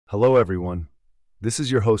Hello, everyone. This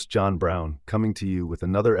is your host, John Brown, coming to you with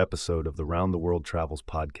another episode of the Round the World Travels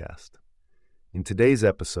podcast. In today's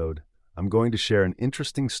episode, I'm going to share an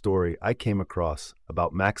interesting story I came across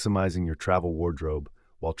about maximizing your travel wardrobe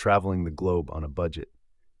while traveling the globe on a budget.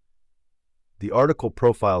 The article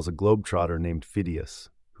profiles a globetrotter named Fidias,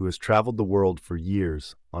 who has traveled the world for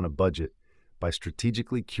years on a budget by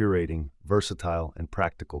strategically curating versatile and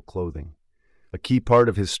practical clothing. A key part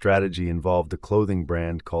of his strategy involved a clothing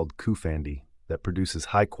brand called Shoestring that produces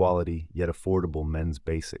high-quality yet affordable men's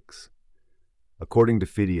basics. According to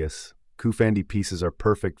Fidias, Shoestring pieces are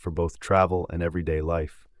perfect for both travel and everyday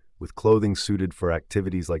life, with clothing suited for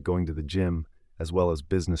activities like going to the gym as well as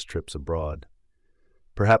business trips abroad.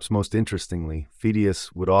 Perhaps most interestingly,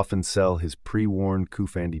 Fidias would often sell his pre-worn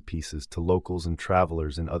Shoestring pieces to locals and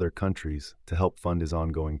travelers in other countries to help fund his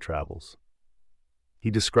ongoing travels. He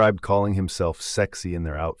described calling himself sexy in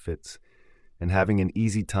their outfits and having an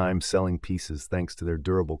easy time selling pieces thanks to their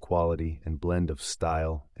durable quality and blend of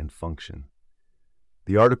style and function.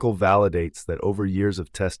 The article validates that over years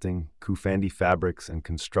of testing, Shoestring fabrics and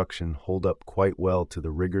construction hold up quite well to the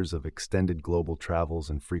rigors of extended global travels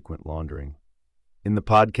and frequent laundering. In the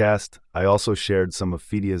podcast, I also shared some of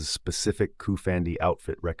Fidias' specific Shoestring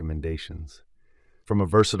outfit recommendations. From a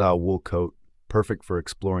versatile wool coat, perfect for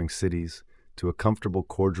exploring cities, to a comfortable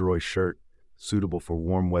corduroy shirt, suitable for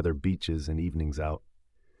warm weather beaches and evenings out.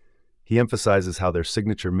 He emphasizes how their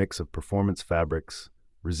signature mix of performance fabrics,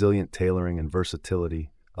 resilient tailoring, and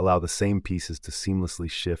versatility allow the same pieces to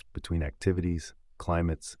seamlessly shift between activities,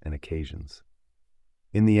 climates, and occasions.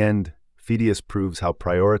 In the end, Fidias proves how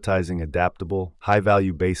prioritizing adaptable,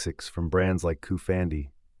 high-value basics from brands like Shoestring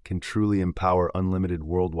can truly empower unlimited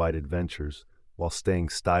worldwide adventures while staying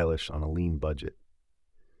stylish on a lean budget.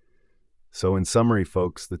 So in summary,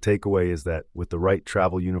 folks, the takeaway is that with the right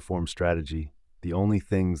travel uniform strategy, the only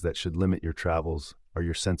things that should limit your travels are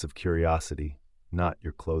your sense of curiosity, not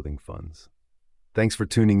your clothing funds. Thanks for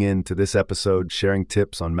tuning in to this episode, sharing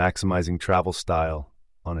tips on maximizing travel style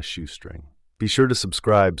on a shoestring. Be sure to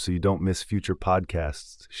subscribe so you don't miss future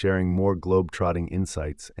podcasts sharing more globe-trotting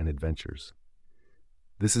insights and adventures.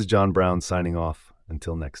 This is John Brown signing off.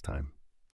 Until next time.